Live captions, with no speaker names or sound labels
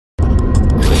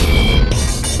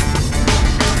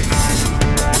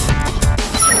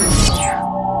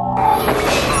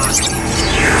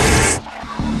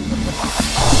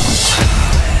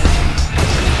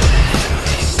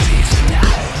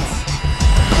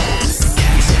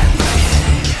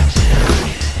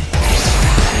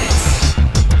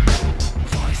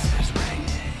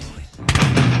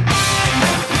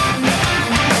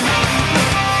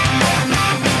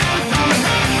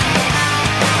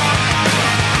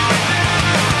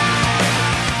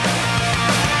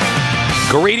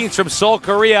Greetings from Seoul,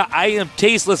 Korea. I am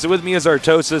Tasteless, and with me is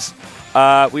Artosis.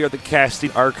 We are the Casting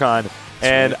Archon,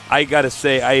 and I gotta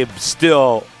say, I am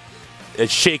still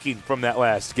shaking from that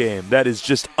last game. That is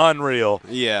just unreal.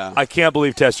 Yeah. I can't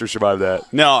believe Tester survived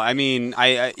that. No, I mean,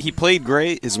 he played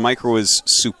great. His micro was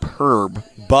superb,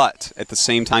 but at the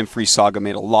same time, Free Saga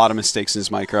made a lot of mistakes in his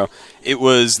micro. It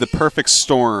was the perfect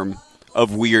storm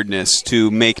of weirdness to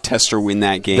make Tester win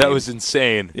that game. That was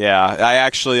insane. Yeah, I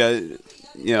actually...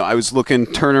 I was looking,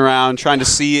 turn around, trying to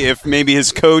see if maybe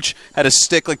his coach had a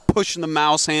stick, like pushing the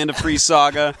mouse hand of Free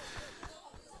Saga.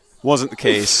 Wasn't the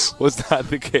case. Was not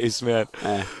the case, man.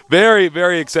 Very,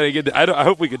 very exciting. I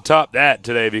hope we can top that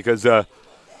today because that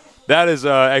is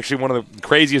actually one of the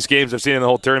craziest games I've seen in the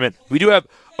whole tournament. We do have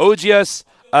OGS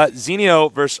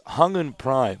Zenio versus HongUn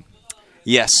Prime.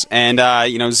 Yes, and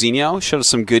Zenio showed us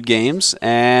some good games,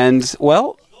 and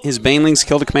well, his Banelings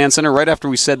killed a command center right after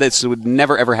we said this would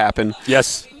never, ever happen.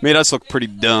 Yes. Made us look pretty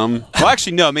dumb. Well,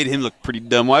 actually, no, it made him look pretty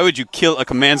dumb. Why would you kill a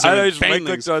command center with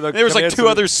Banelings? There was like two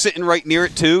others sitting right near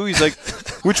it, too. He's like,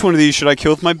 which one of these should I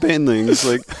kill with my Banelings?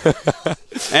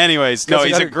 Like, anyways, no,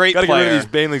 he's a great player. Gotta get rid of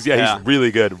these Banelings. Yeah, he's really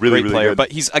good. Really player, good.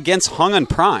 But he's against HongUn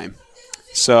Prime.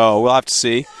 So we'll have to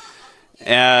see.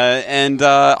 And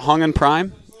HongUn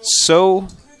Prime, so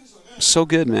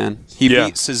good, man. He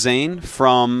beat Suzanne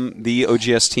from the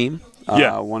OGS team,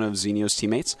 one of Zenio's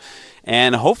teammates.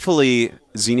 And hopefully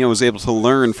Zenio was able to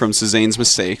learn from Suzanne's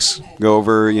mistakes, go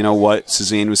over, what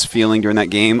Suzanne was feeling during that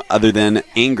game other than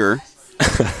anger,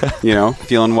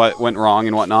 feeling what went wrong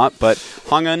and whatnot. But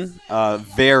HongUn,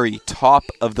 very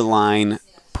top-of-the-line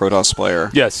Protoss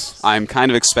player. Yes. I'm kind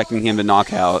of expecting him to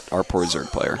knock out our poor Zerg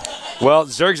player. Well,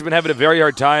 Zerg's been having a very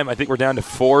hard time. I think we're down to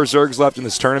 4 Zergs left in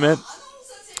this tournament.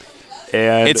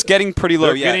 And it's getting pretty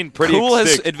low. Getting pretty Cool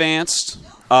has advanced.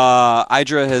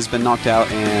 Hydra has been knocked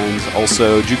out, and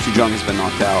also Juktu Jung has been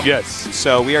knocked out. Yes.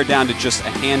 So we are down to just a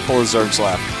handful of Zergs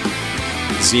left.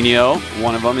 Zenio,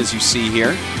 one of them, as you see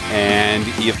here, and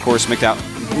he, of course,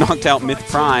 knocked out Myth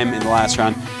Prime in the last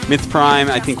round. Myth Prime,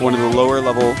 I think, one of the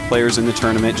lower-level players in the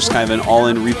tournament, just kind of an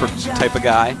all-in Reaper type of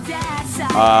guy.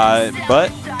 But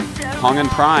HongUn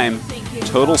Prime,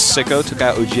 total sicko, took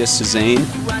out OGS Suzanne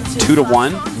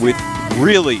 2-1 with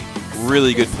really,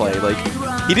 really good play. Like,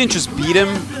 he didn't just beat him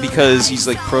because he's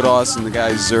like Protoss and the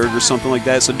guy's Zerg or something like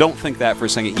that, so don't think that for a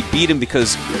second. He beat him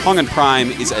because HongUn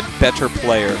Prime is a better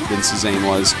player than Suzanne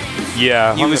was.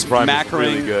 Yeah, he was macroing,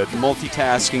 really good.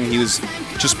 multitasking. He was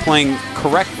just playing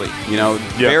correctly.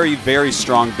 Very, very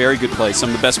strong, very good play. Some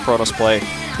of the best Protoss play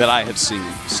that I have seen.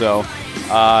 So,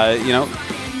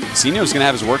 Zenio's going to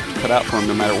have his work cut out for him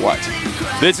no matter what.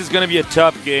 This is going to be a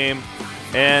tough game,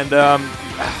 and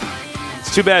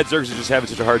it's too bad Zergs are just having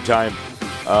such a hard time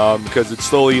because it's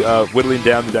slowly whittling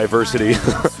down the diversity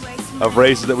of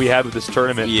races that we have at this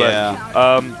tournament. Yeah.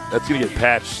 But that's going to get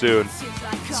patched soon.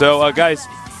 So, guys,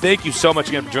 thank you so much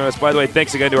again for joining us. By the way,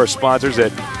 thanks again to our sponsors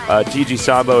at TG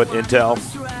Sambo and Intel.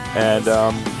 And,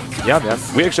 yeah, man,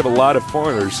 we actually have a lot of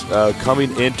foreigners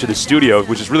coming into the studio,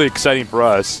 which is really exciting for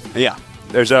us. Yeah.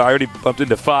 I already bumped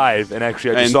into 5, and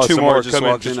actually I just saw some more come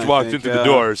in, just walked in through the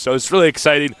doors. So it's really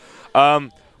exciting.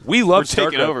 We love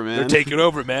StarCraft. Taking over, man. They're taking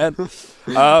over, man.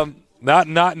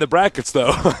 Not in the brackets,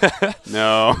 though.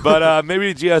 No. But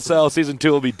maybe GSL Season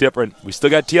 2 will be different. We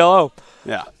still got TLO.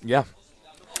 Yeah. Yeah.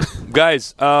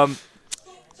 Guys, we're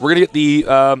going to get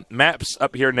the maps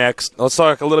up here next. Let's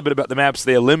talk a little bit about the maps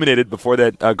they eliminated before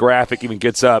that graphic even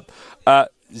gets up.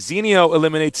 Zenio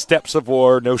eliminates Steps of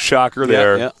War. No shocker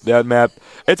there. Yeah. That map.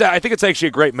 I think it's actually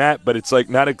a great map, but it's like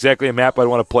not exactly a map I'd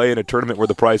want to play in a tournament where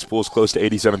the prize pool is close to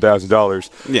 $87,000.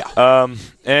 Yeah.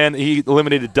 And he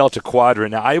eliminated Delta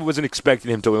Quadrant. Now I wasn't expecting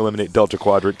him to eliminate Delta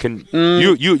Quadrant. Can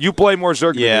you play more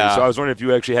Zerg than me, so I was wondering if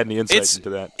you actually had any insight into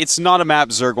that. It's not a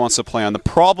map Zerg wants to play on. The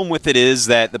problem with it is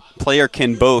that the player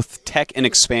can both tech and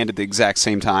expand at the exact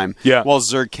same time. Yeah. While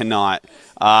Zerg cannot.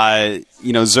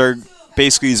 Zerg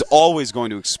basically is always going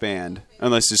to expand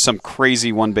unless there's some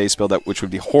crazy one base build which would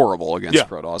be horrible against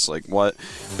Protoss. Like what?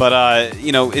 But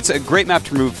it's a great map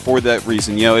to remove for that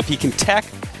reason. If he can tech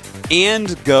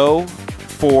and go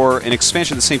for an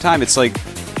expansion at the same time, it's like,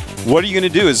 what are you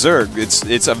going to do as Zerg?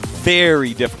 It's a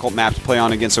very difficult map to play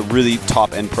on against a really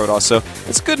top end Protoss. So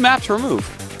it's a good map to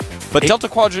remove. But Delta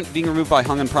Quadrant being removed by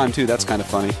HongUn Prime too, that's kind of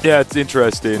funny. Yeah, it's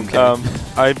interesting. Okay.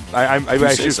 I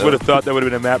actually would have thought that would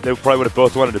have been a map they probably would have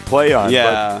both wanted to play on.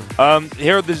 Yeah. But,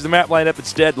 here, there's the map lineup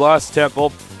instead. Lost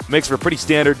Temple makes for a pretty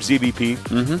standard ZVP.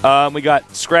 Mm-hmm. We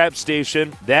got Scrap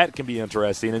Station. That can be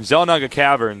interesting. And Xel'Naga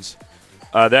Caverns.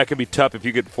 That can be tough if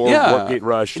you get forward Warp Gate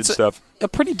Rush and stuff. A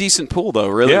pretty decent pool, though,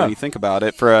 really, when you think about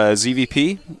it, for a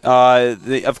ZVP.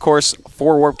 Of course,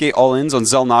 4 Warp Gate all-ins on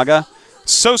Xel'Naga.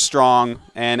 So strong,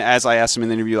 and as I asked him in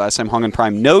the interview last time, HongUn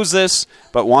Prime knows this,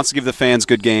 but wants to give the fans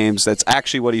good games. That's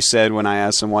actually what he said when I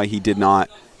asked him why he did not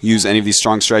use any of these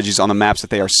strong strategies on the maps that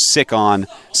they are sick on,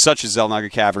 such as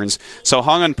Xel'Naga Caverns. So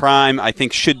HongUn Prime, I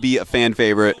think, should be a fan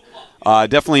favorite.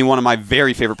 Definitely one of my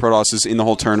very favorite Protosses in the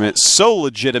whole tournament. So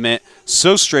legitimate,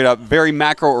 so straight up, very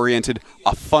macro-oriented,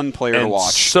 a fun player to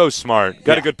watch. So smart.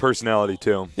 Got a good personality,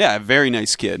 too. Yeah, a very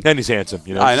nice kid. And he's handsome,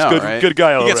 you know. I know, good, right? Good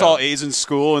guy all He gets around. all A's in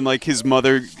school, and like his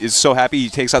mother is so happy he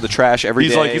takes out the trash every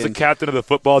day. He's a captain of the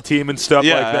football team and stuff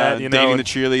like that, you know. dating the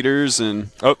cheerleaders.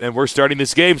 And we're starting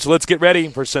this game, so let's get ready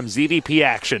for some ZVP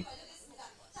action.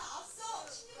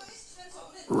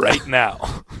 Right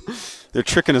now. They're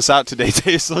tricking us out today,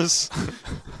 Tasteless.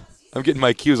 I'm getting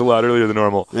my cues a lot earlier than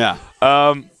normal. Yeah.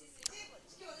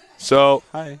 So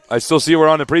Hi. I still see we're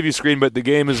on the preview screen, but the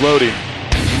game is loading.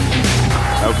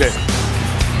 Okay.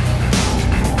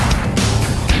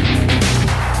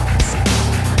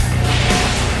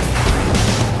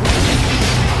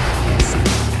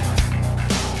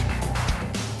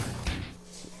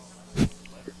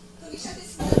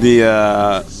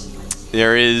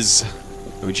 There is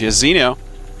OGS Zenio.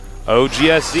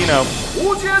 OGS Zenio.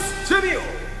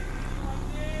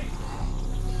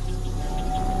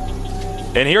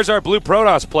 And here's our blue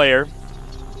Protoss player,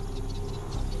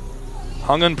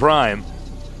 HongUn Prime.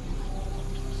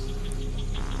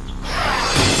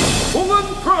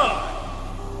 HongUn Prime.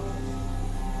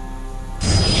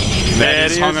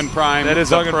 That is HongUn Prime. That is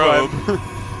the HongUn probe. Prime.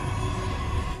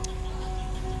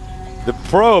 The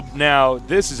probe, now,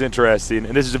 this is interesting,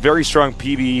 and this is a very strong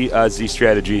PvZ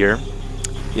strategy here.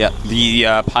 Yeah, the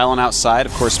pylon outside,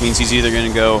 of course, means he's either going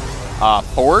to go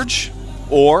Forge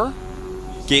or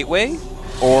Gateway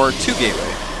or 2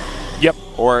 Gateway. Yep.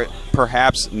 Or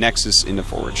perhaps Nexus into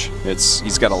Forge.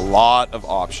 He's got a lot of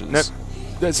options.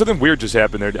 Now, something weird just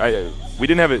happened there. We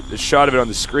didn't have a shot of it on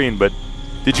the screen, but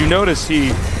did you notice he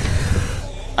saw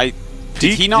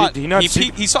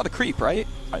the creep, right?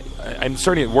 I'm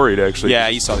starting to get worried, actually. Yeah,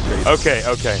 he saw the creep.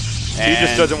 Okay. He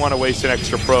just doesn't want to waste an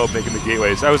extra probe making the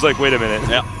gateways. I was like, wait a minute.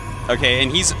 Yeah. Okay,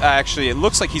 and he's actually, it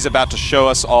looks like he's about to show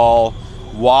us all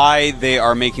why they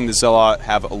are making the Zealot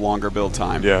have a longer build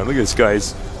time. Yeah, look at this guy.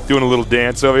 He's doing a little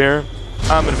dance over here.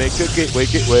 I'm going to make a gateway.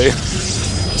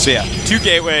 So yeah, 2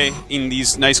 Gateway in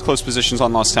these nice close positions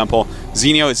on Lost Temple.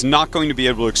 Zenio is not going to be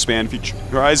able to expand. If he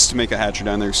tries to make a hatcher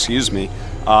down there,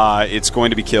 it's going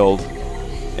to be killed,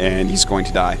 and he's going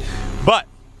to die. But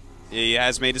he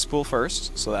has made his pool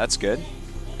first, so that's good.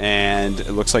 And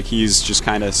it looks like he's just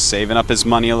kind of saving up his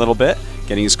money a little bit,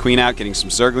 getting his queen out, getting some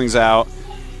Zerglings out.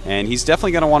 And he's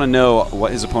definitely going to want to know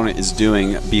what his opponent is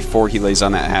doing before he lays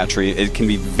on that hatchery. It can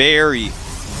be very,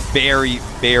 very,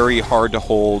 very hard to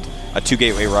hold a 2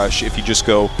 Gateway rush if you just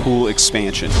go pool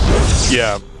expansion.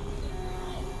 Yeah.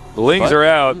 The Lings are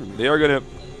out. They are going to...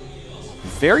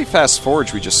 Very fast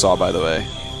Forge we just saw, by the way.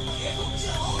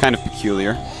 Kind of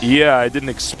peculiar. Yeah, I didn't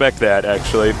expect that,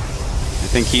 actually.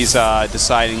 I think he's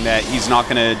deciding that he's not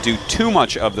going to do too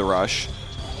much of the rush.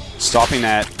 Stopping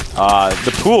that.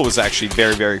 The pool was actually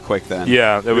very, very quick then.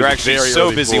 Yeah, we were actually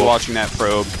so busy watching that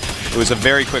probe. It was a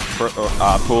very quick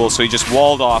pool, so he just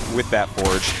walled off with that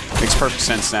Forge. Makes perfect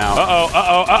sense now.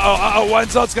 One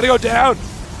Zelt's going to go down.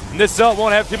 And this Zelt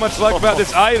won't have too much luck about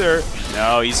this either.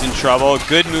 No, he's in trouble.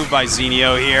 Good move by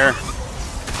Zenio here.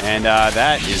 And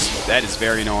that is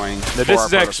very annoying for our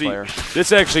player.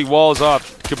 This actually walls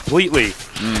off completely.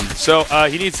 So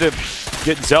he needs to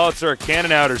get Zealots or a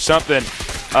cannon out or something.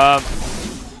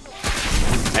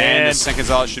 And the second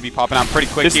Zealot should be popping out pretty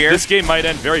quick here. This game might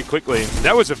end very quickly.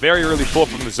 That was a very early pull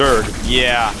from the Zerg.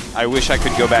 Yeah, I wish I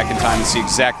could go back in time and see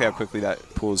exactly how quickly that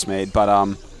pool is made.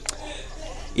 But,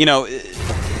 you know,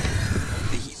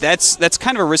 that's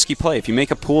kind of a risky play. If you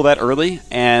make a pool that early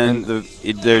and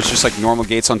there's just like normal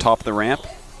gates on top of the ramp,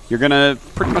 you're going to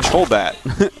pretty much hold that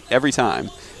every time.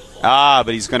 But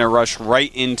he's going to rush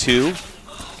right into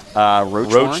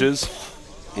Roaches.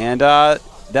 And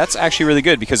that's actually really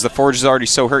good because the Forge is already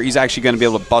so hurt, he's actually going to be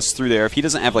able to bust through there. If he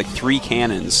doesn't have like 3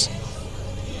 cannons,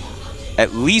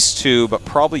 at least 2, but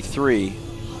probably 3,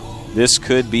 this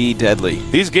could be deadly.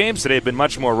 These games today have been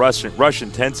much more rush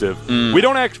intensive. We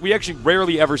actually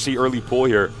rarely ever see early pull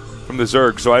here from the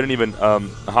Zerg, so I didn't even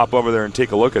hop over there and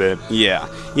take a look at it. Yeah,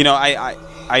 you know, I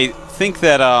think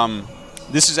that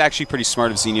this is actually pretty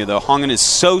smart of Zenio, though. HongUn is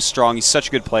so strong. He's such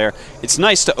a good player. It's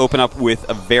nice to open up with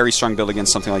a very strong build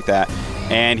against something like that.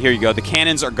 And here you go. The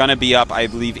cannons are going to be up, I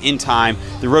believe, in time.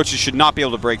 The Roaches should not be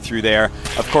able to break through there.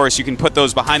 Of course, you can put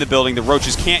those behind the building. The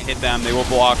Roaches can't hit them. They will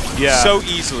block so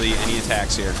easily any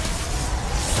attacks here.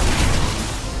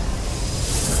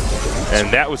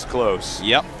 And that was close.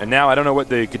 Yep. And now I don't know what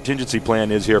the contingency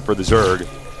plan is here for the Zerg.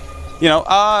 You know,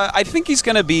 I think he's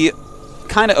going to be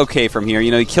kind of okay from here.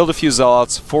 You know, he killed a few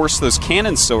Zealots, forced those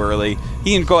cannons so early.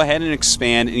 He can go ahead and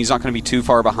expand, and he's not going to be too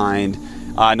far behind.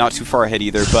 Not too far ahead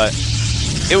either, but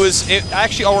it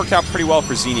actually all worked out pretty well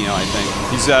for Zenio, I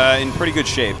think. He's in pretty good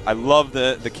shape. I love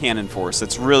the cannon force.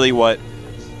 That's really what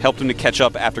helped him to catch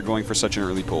up after going for such an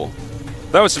early pull.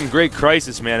 That was some great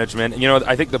crisis management. You know,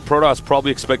 I think the Protoss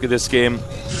probably expected this game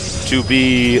to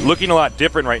be looking a lot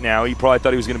different right now. He probably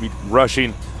thought he was going to be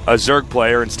rushing a Zerg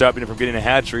player and stopping him from getting a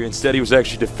hatchery. Instead, he was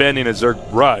actually defending a Zerg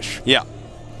rush. Yeah.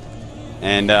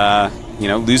 And, you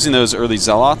know, losing those early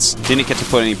Zealots, didn't get to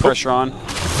put any pressure on.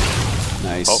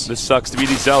 Nice. Oh, this sucks to be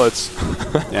these Zealots.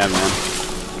 Yeah, man.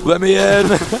 Let me in.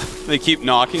 They keep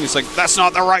knocking. It's like, that's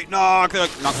not the right knock.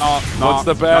 Like, knock, knock, knock. What's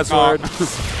the password? Knock, knock.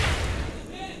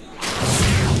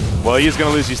 Well, he's going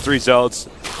to lose these 3 Zealots.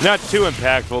 Not too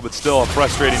impactful, but still a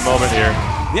frustrating moment here.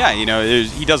 Yeah, you know,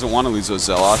 he doesn't want to lose those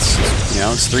Zealots. You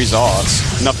know, it's 3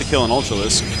 Zealots. Enough to kill an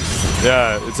Ultralisk.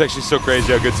 Yeah, it's actually so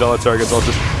crazy how good Zealots are against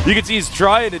Ultras. You can see he's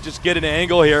trying to just get an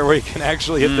angle here where he can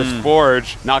actually hit this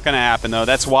forge. Not going to happen, though.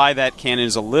 That's why that cannon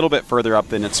is a little bit further up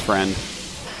than its friend.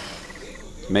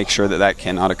 Make sure that that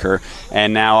cannot occur.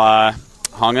 And now,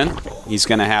 HongUn, he's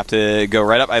going to have to go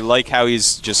right up. I like how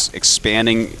he's just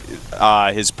expanding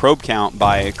his probe count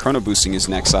by chrono boosting his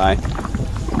next eye.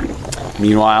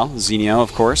 Meanwhile, Zenio,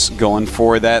 of course, going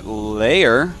for that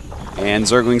layer and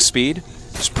Zergling speed.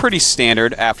 It's pretty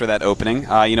standard after that opening.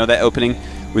 You know, that opening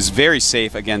was very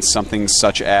safe against something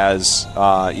such as,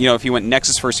 you know, if he went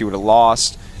Nexus first, he would have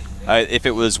lost. If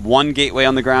it was 1 gateway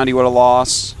on the ground, he would have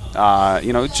lost.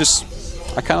 You know, just,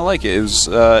 I kind of like it. It was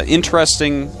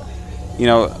interesting, you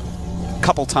know,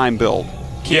 couple-time build.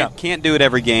 Can't do it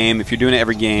every game. If you're doing it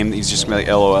every game, he's just going to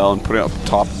be like LOL and put it up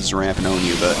top of his ramp and own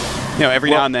you. But, you know,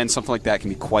 every now and then, something like that can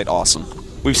be quite awesome.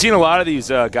 We've seen a lot of these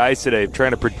guys today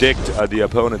trying to predict the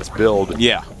opponent's build.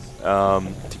 Yeah.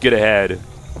 To get ahead.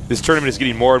 This tournament is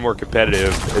getting more and more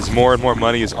competitive as more and more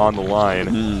money is on the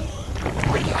line.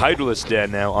 Hydralisk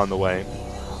Den now on the way.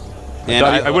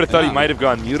 I would have thought he might have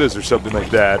gone Mutas or something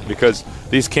like that because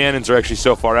these cannons are actually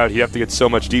so far out. You have to get so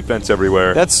much defense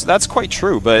everywhere. That's quite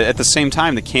true, but at the same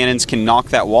time, the cannons can knock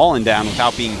that Wallen down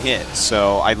without being hit.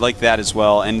 So I like that as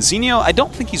well. And Zenio, I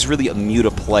don't think he's really a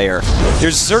Muta player.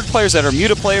 There's Zerg players that are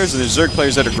Muta players, and there's Zerg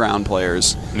players that are ground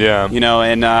players. Yeah. You know,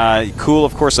 and Cool,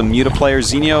 of course, a Muta player.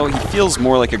 Zenio, he feels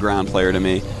more like a ground player to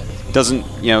me. Doesn't,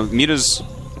 you know, Mutas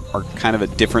are kind of a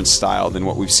different style than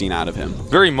what we've seen out of him.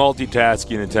 Very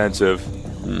multitasking intensive.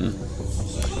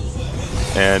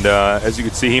 And as you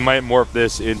can see, he might morph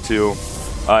this into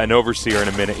an Overseer in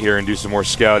a minute here and do some more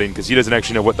scouting because he doesn't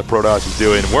actually know what the Protoss is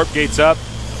doing. Warp gate's up,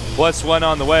 +1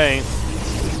 on the way.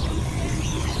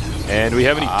 And do we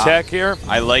have any tech here?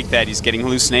 I like that. He's getting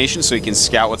hallucination so he can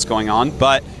scout what's going on,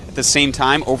 but at the same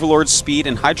time, Overlord speed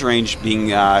and Hydra range being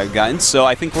gotten. So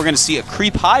I think we're going to see a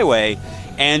creep highway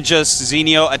and just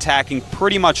Zenio attacking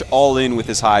pretty much all in with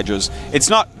his Hydras. It's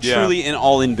not truly an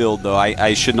all-in build, though.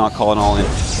 I should not call it all-in.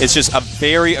 It's just a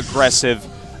very aggressive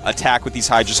attack with these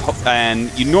Hydras,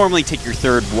 and you normally take your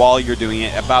 3rd while you're doing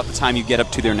it about the time you get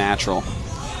up to their natural.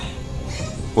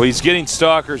 Well, he's getting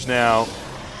Stalkers now.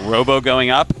 Robo going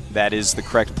up. That is the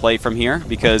correct play from here,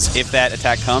 because if that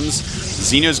attack comes,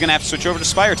 Zenio's going to have to switch over to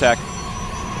Spire attack.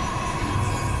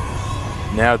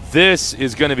 Now this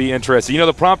is going to be interesting. You know,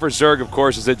 the problem for Zerg, of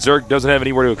course, is that Zerg doesn't have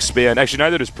anywhere to expand. Actually,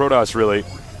 neither does Protoss, really.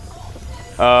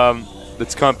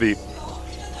 That's comfy.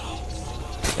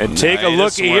 And take a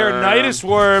look here. Nidus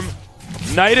Worm.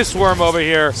 Nidus Worm over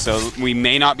here. So we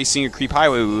may not be seeing a creep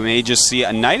highway. We may just see a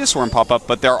Nidus Worm pop up,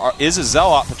 but there is a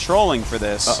Zealot patrolling for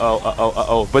this.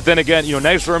 But then again, you know,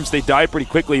 Nidus Worms, they die pretty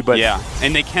quickly, but... Yeah,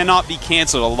 and they cannot be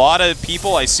canceled. A lot of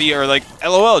people I see are like,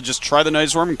 LOL, just try the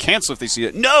Nidus Worm and cancel if they see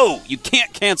it. No! You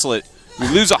can't cancel it. You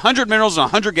lose 100 minerals and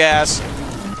 100 gas.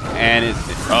 And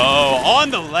on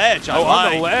the ledge.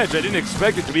 On the ledge. I didn't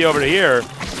expect it to be over here.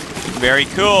 Very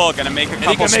cool. Gonna make a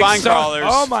couple spine crawlers.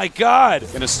 Oh my god.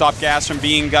 Gonna stop gas from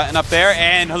being gotten up there.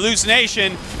 And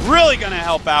hallucination really gonna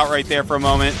help out right there for a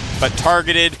moment. But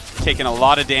targeted, taking a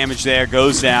lot of damage there,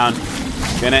 goes down.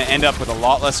 Gonna end up with a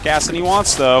lot less gas than he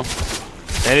wants though.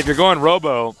 And if you're going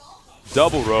Robo,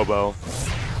 double Robo,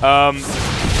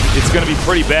 it's gonna be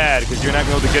pretty bad because you're not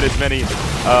going to get as many,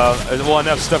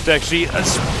 enough stuff to actually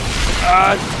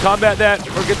combat that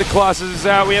or get the Colossus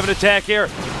out. We have an attack here.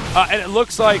 And it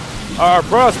looks like our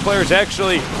Protoss players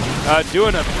actually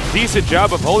doing a decent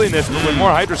job of holding this, but when more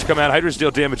Hydras come out, Hydras deal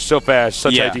damage so fast,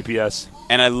 such high DPS.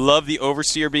 And I love the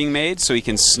Overseer being made so he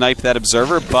can snipe that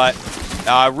Observer, but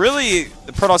really,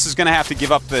 the Protoss is going to have to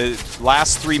give up the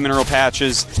last 3 mineral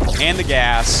patches and the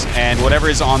gas and whatever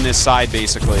is on this side,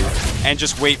 basically, and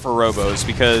just wait for Robos,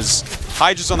 because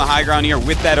Hydra's on the high ground here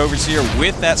with that Overseer,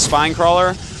 with that Spine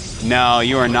Crawler. No,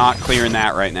 you are not clearing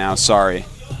that right now. Sorry.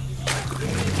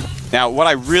 Now, what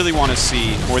I really want to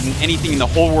see, more than anything in the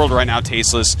whole world right now,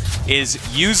 Tasteless, is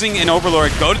using an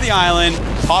Overlord, go to the island,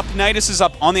 pop Nidus's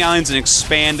up on the islands, and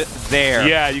expand there.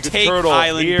 Yeah, you can take turtle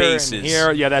island here bases. And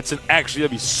here. Yeah, actually,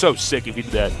 that'd be so sick if he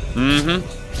did that. Mm-hmm.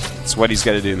 That's what he's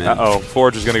got to do, man. Uh-oh,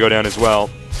 Forge is going to go down as well.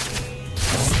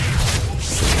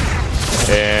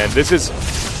 And this is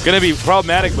going to be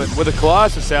problematic, but with the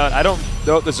Colossus out, I don't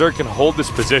know if the Zerg can hold this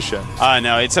position.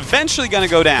 No, it's eventually going to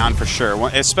go down for sure,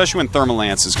 especially when Thermal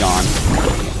Lance is gone.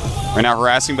 Right now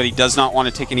harassing, but he does not want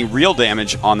to take any real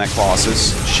damage on that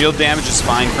Colossus. Shield damage is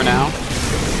fine for now.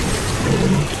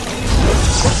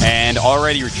 And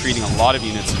already retreating a lot of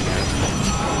units in here.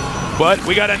 But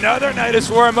we got another Nidus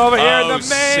Worm over here in the main.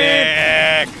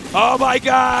 Sick. Oh my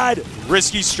god!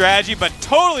 Risky strategy, but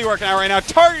totally working out right now,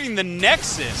 targeting the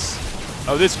Nexus.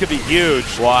 Oh, this could be huge.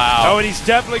 Wow. Oh, and he's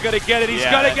definitely going to get it. He's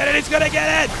going to get it. He's going to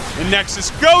get it. The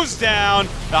Nexus goes down.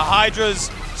 The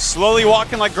Hydra's slowly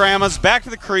walking like grandmas back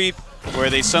to the creep, where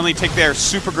they suddenly take their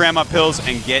super grandma pills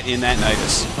and get in that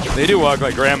Nidus. They do walk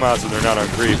like grandmas when they're not on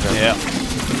creep. Yeah.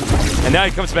 And now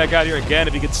he comes back out here again.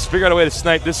 If he can figure out a way to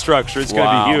snipe this structure, it's going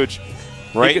to be huge.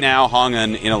 Right now,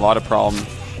 HongUn in a lot of problem.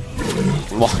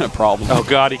 A lot of problem. Oh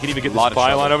god, he can even get this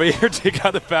pylon over here, take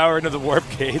out the power into the warp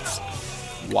gates.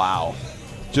 Wow.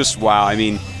 Just wow. I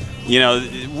mean, you know,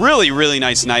 really, really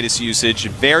nice Nidus usage.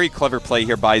 Very clever play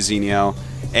here by Zenio.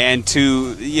 And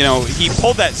to, you know, he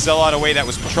pulled that Zealot away that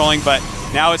was patrolling, but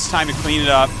now it's time to clean it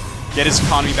up, get his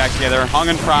economy back together.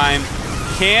 HongUn Prime,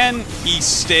 can he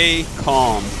stay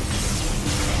calm?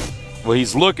 Well,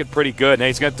 he's looking pretty good. Now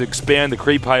he's got to expand the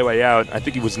creep highway out. I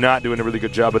think he was not doing a really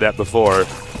good job of that before.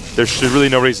 There's really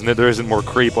no reason that there isn't more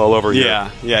creep all over here.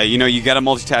 Yeah, you know, you got to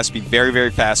multitask, be very,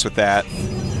 very fast with that.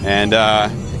 And,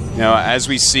 you know, as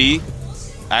we see,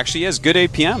 actually he has good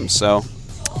APM, so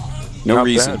no Not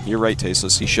reason. bad. You're right,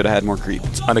 Tasteless. He should have had more creep.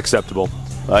 It's unacceptable.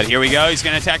 But here we go. He's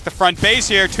going to attack the front base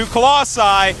here. 2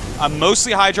 Colossi, a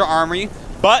mostly Hydra armory,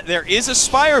 but there is a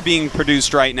Spire being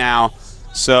produced right now.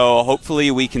 So hopefully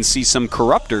we can see some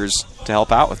Corruptors to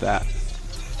help out with that.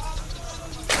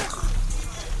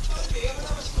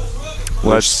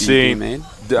 Let's see.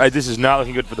 This is not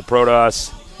looking good for the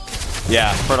Protoss.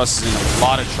 Yeah, Protoss is in a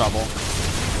lot of trouble.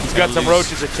 He's got some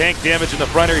roaches that tank damage in the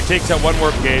front here. He takes out one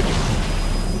warp gate.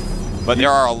 But there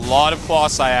are a lot of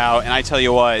Colossi out, and I tell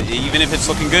you what, even if it's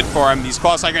looking good for him, these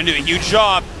Colossi are going to do a huge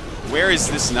job. Where is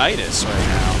this Nidus right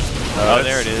now? Oh,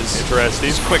 there it is. Interesting.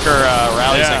 These quicker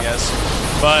rallies, I guess.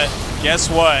 But guess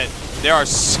what? There are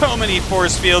so many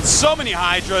force fields, so many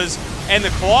Hydras, and the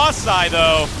Colossi,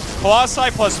 though, Colossi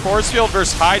plus force field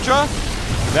versus Hydra,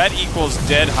 that equals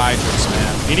dead Hydras,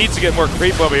 man. He needs to get more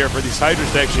creep over here for these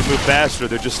Hydras to actually move faster.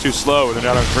 They're just too slow and they're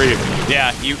not on creep.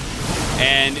 Yeah,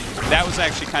 and that was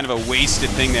actually kind of a wasted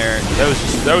thing there. That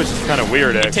was just kind of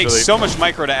weird, actually. It takes so much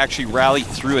micro to actually rally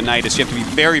through a Nidus. You have to be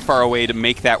very far away to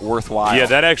make that worthwhile. Yeah,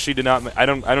 that actually did not. I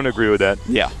don't agree with that.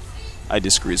 Yeah, I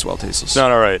disagree as well, Tasteless. It's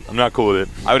not all right. I'm not cool with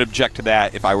it. I would object to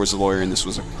that if I was a lawyer and this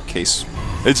was a case.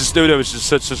 It's just, dude, it was just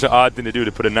such an odd thing to do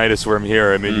to put a Nidus Worm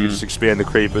here. I mean, you just expand the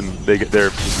creep and they get there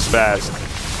just as fast.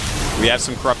 We have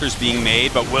some Corruptors being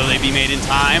made, but will they be made in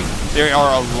time? There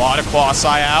are a lot of Colossi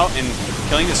out, and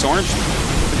killing this orange,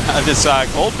 this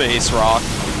gold base rock,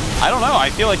 I don't know. I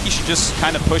feel like he should just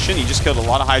kind of push in. He just killed a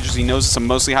lot of Hydras. He knows some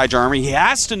mostly Hydra army. He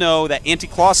has to know that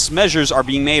anti-Colossus measures are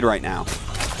being made right now.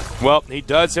 Well, he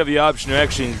does have the option to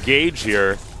actually engage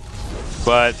here,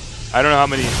 but I don't know how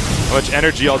much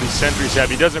energy all these sentries have.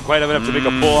 He doesn't quite have enough to make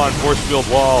a full-on force field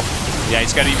wall. Yeah,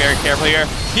 he's got to be very careful here.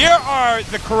 Here are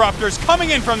the Corruptors coming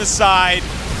in from the side,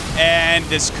 and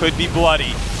this could be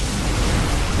bloody.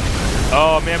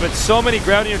 Oh, man, but so many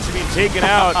ground units are being taken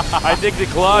out. I think the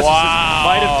Colossus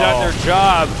might have done their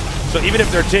job. So even if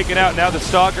they're taken out, now the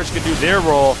Stalkers can do their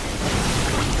role.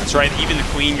 That's right, even the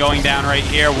Queen going down right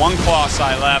here. 1 Colossi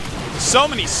left. So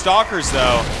many Stalkers,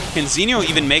 though. Can Zenio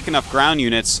even make enough ground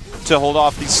units to hold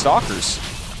off these Stalkers?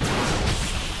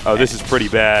 Oh, this is pretty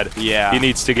bad. Yeah. He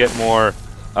needs to get more.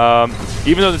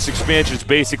 Even though this expansion is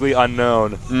basically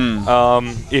unknown,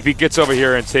 if he gets over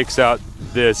here and takes out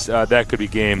this, that could be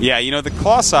game. Yeah, you know, the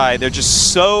Colossi, they're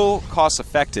just so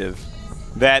cost-effective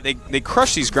that they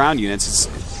crush these ground units.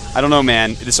 I don't know,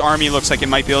 man. This army looks like it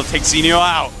might be able to take Zenio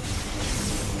out.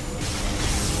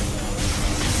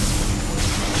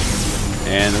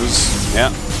 And those, yeah,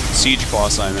 siege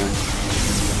Colossi, man.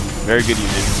 Very good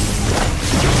unit.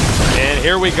 And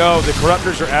here we go. The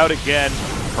Corruptors are out again.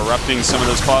 Corrupting some of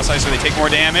those Colossi so they take more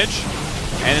damage.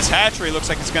 And his hatchery looks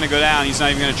like it's going to go down. He's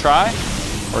not even going to try.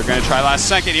 We're going to try last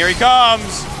second. Here he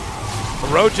comes.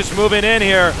 Roach is moving in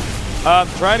here.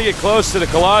 Trying to get close to the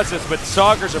Colossus, but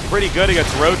Stalkers are pretty good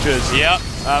against Roaches. Yep.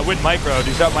 With micro.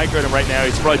 He's not microing him right now.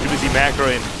 He's probably too busy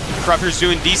macroing. Corruptor's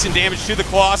doing decent damage to the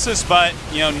Colossus, but,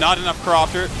 you know, not enough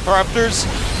Corruptors.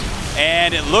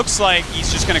 And it looks like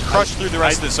he's just going to crush through the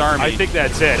rest of this army. I think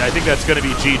that's it. I think that's going to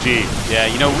be GG. Yeah,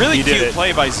 you know, really cute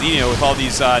play by Zenio with all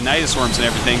these Nidus Worms and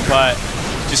everything, but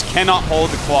just cannot hold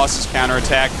the Colossus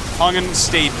counterattack. HongUn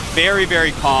stayed very,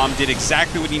 very calm, did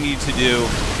exactly what he needed to do,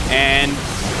 and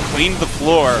cleaned the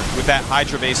floor with that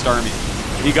Hydra-based army.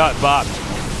 He got bopped.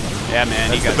 Yeah,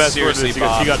 man, that's he got seriously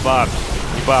bopped. He got bopped.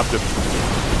 He bopped him.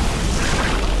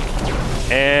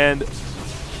 And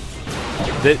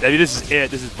I mean, this is it.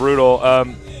 This is brutal.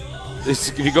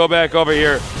 If you go back over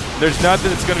here, there's nothing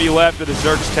that's going to be left of the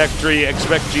Zerg's tech tree.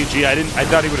 Expect GG. I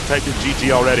thought he would have typed in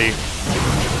GG already,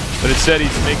 but instead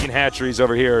he's making hatcheries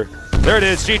over here. There it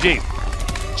is, GG.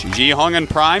 GG. HongUn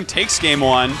Prime takes game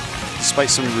 1, despite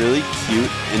some really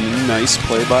cute and nice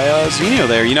play by Zenio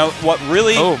there. You know what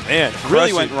really? Oh man,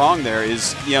 really went wrong there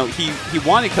is, you know, he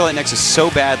wanted to kill that Nexus so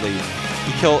badly.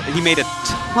 He made a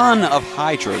ton of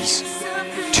Hydras.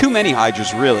 Too many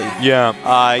Hydras, really.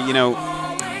 Yeah. You know,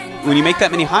 when you make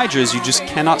that many Hydras, you just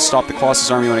cannot stop the Colossus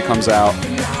army when it comes out.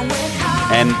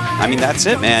 And, I mean, that's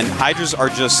it, man. Hydras are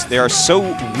just, they are so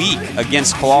weak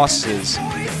against Colossus.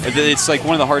 It's like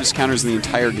one of the hardest counters in the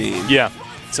entire game. Yeah.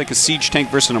 It's like a siege tank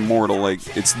versus an immortal.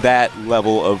 Like, it's that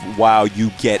level of, wow,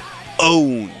 you get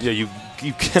owned. Yeah, you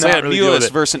cannot it's like really a do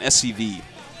it. versus an SCV.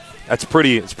 It's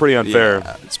pretty unfair.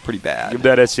 Yeah, it's pretty bad. Give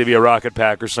that SCV a rocket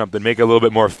pack or something. Make it a little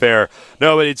bit more fair.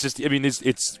 No, but it's just, I mean,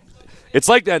 it's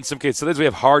like that in some cases. Sometimes we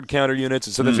have hard counter units,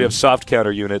 and sometimes we have soft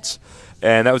counter units.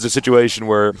 And that was a situation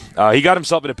where he got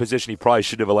himself in a position he probably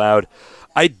should have allowed.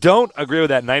 I don't agree with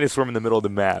that Nidus Worm in the middle of the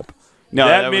map. No,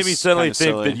 that made me suddenly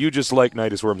think that you just like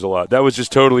Nidus Worms a lot. That was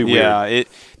just totally weird. Yeah,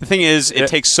 the thing is, it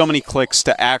takes so many clicks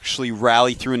to actually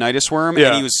rally through a Nidus Worm,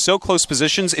 and he was so close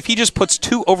positions. If he just puts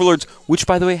 2 Overlords, which,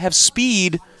 by the way, have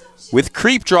speed with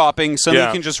creep dropping, so that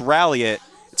he can just rally it,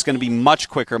 it's going to be much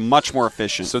quicker, much more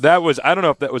efficient. So that was, I don't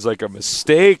know if that was like a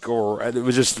mistake or it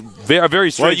was just a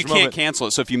very strange Well, you moment. can't cancel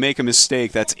it, so if you make a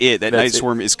mistake, that's it. That Nidus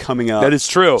Worm is coming up. That is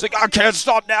true. It's like, I can't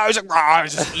stop now. He's like, rah,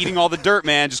 he's just eating all the dirt,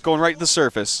 man, just going right to the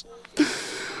surface.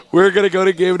 We're going to go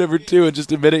to game number 2 in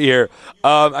just a minute here.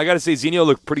 I got to say, Zenio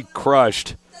looked pretty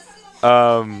crushed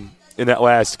in that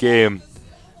last game.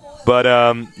 But,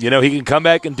 you know, he can come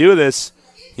back and do this.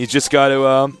 He's just got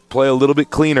to play a little bit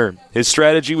cleaner. His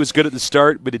strategy was good at the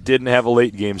start, but it didn't have a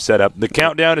late game setup. The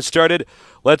countdown has started.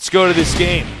 Let's go to this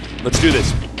game. Let's do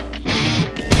this.